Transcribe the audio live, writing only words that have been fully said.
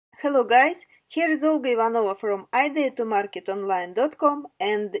Hello guys, here is Olga Ivanova from idea2marketonline.com,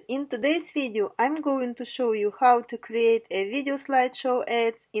 and in today's video I'm going to show you how to create a video slideshow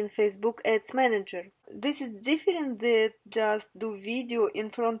ads in Facebook Ads Manager. This is different than just do video in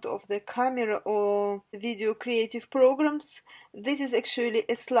front of the camera or video creative programs. This is actually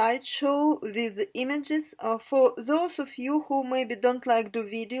a slideshow with images for those of you who maybe don't like do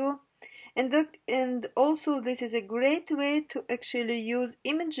video. And also this is a great way to actually use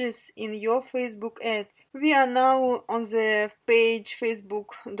images in your Facebook ads. We are now on the page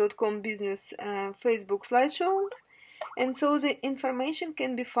facebook.com business Facebook slideshow, and so the information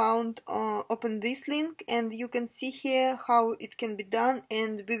can be found. Open this link and you can see here how it can be done,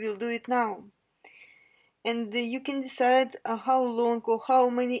 and we will do it now. And you can decide how long or how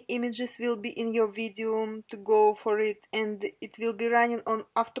many images will be in your video to go for it, and it will be running on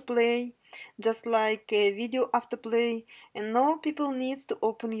autoplay, just like a video autoplay, and now people needs to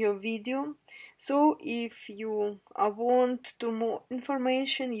open your video. So if you want to more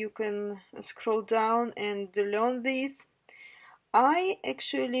information, you can scroll down and learn this. I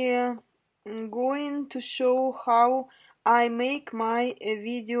actually going to show how I make my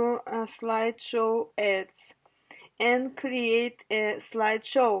video slideshow ads and create a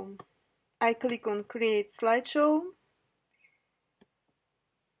slideshow. I click on create slideshow,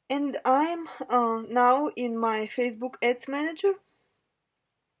 and I'm now in my Facebook Ads Manager,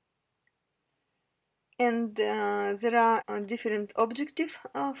 and there are different objectives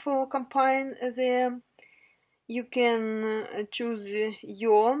for campaign there. You can choose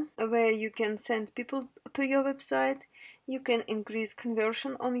where you can send people to your website. You can increase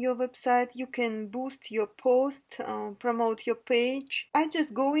conversion on your website. You can boost your post, promote your page. I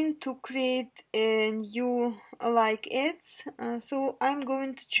just going to create a new like ads. So I'm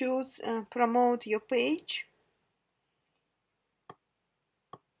going to choose promote your page.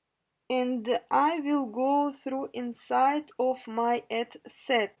 And I will go through inside of my ad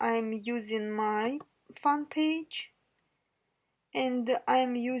set. I'm using my fan page, and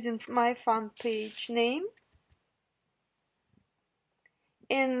I'm using my fan page name.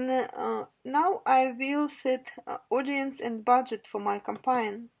 And now I will set audience and budget for my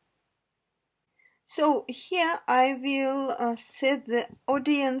campaign. So here I will set the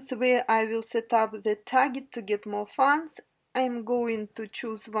audience where I will set up the target to get more funds. I'm going to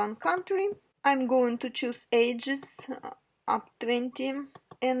choose one country. I'm going to choose ages up 20,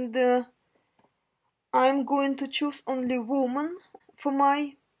 and I'm going to choose only women for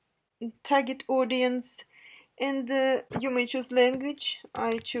my target audience. And you may choose language.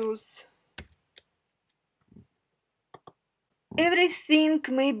 I choose. Everything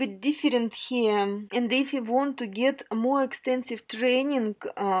may be different here, and if you want to get a more extensive training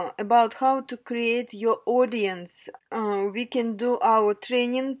about how to create your audience, we can do our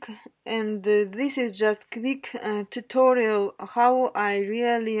training, and this is just quick tutorial how I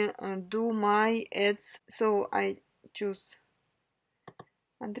really do my ads. So I choose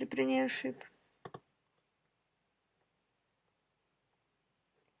entrepreneurship.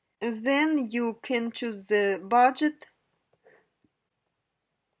 Then you can choose the budget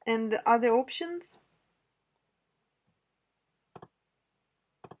and the other options.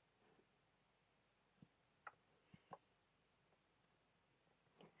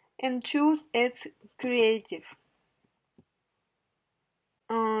 And choose Ads Creative.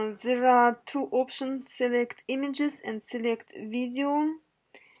 There are two options, select images and select video.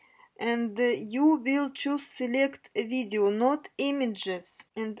 And you will choose select video, not images.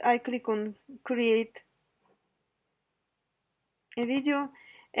 And I click on create a video,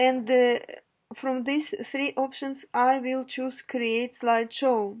 and from these three options I will choose create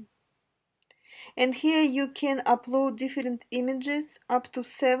slideshow. And here you can upload different images, up to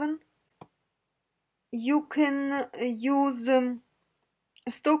 7. You can use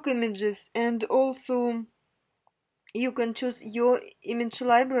stock images, and also you can choose your image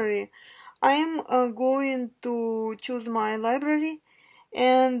library. I am going to choose my library,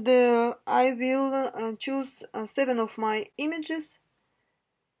 and I will choose 7 of my images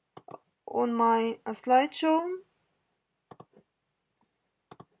on my slideshow.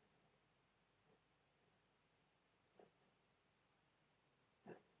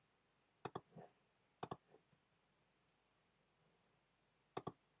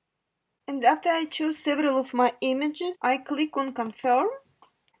 And after I choose several of my images, I click on confirm,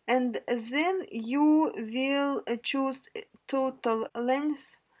 and then you will choose total length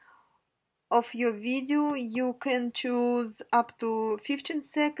of your video. You can choose up to 15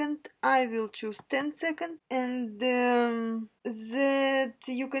 seconds. I will choose 10 seconds, and that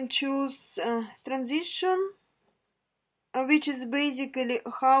you can choose transition which is basically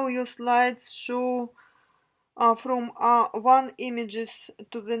how your slides show from one images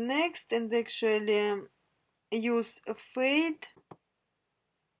to the next, and actually use a fade,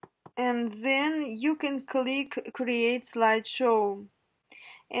 and then you can click create slideshow,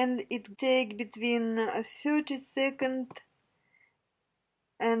 and it take between 30 seconds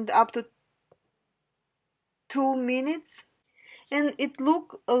and up to 2 minutes, and it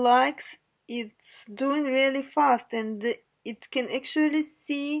look like it's doing really fast, and it can actually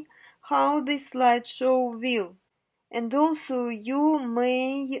see how the slideshow will. And also you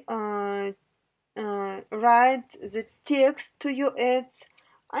may write the text to your ads.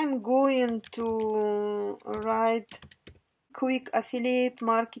 I'm going to write quick affiliate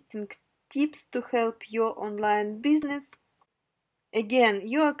marketing tips to help your online business. Again,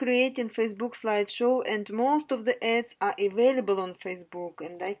 you are creating Facebook slideshow, and most of the ads are available on Facebook,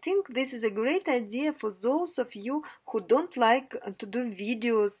 and I think this is a great idea for those of you who don't like to do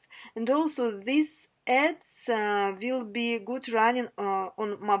videos. And also these ads will be good running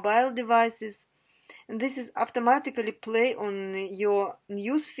on mobile devices, and this is automatically play on your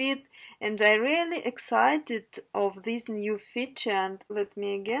news feed, and I really excited of this new feature. And let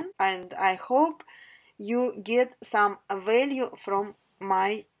me again, and I hope you get some value from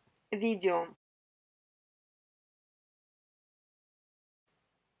my video.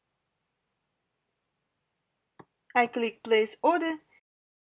 I click place order,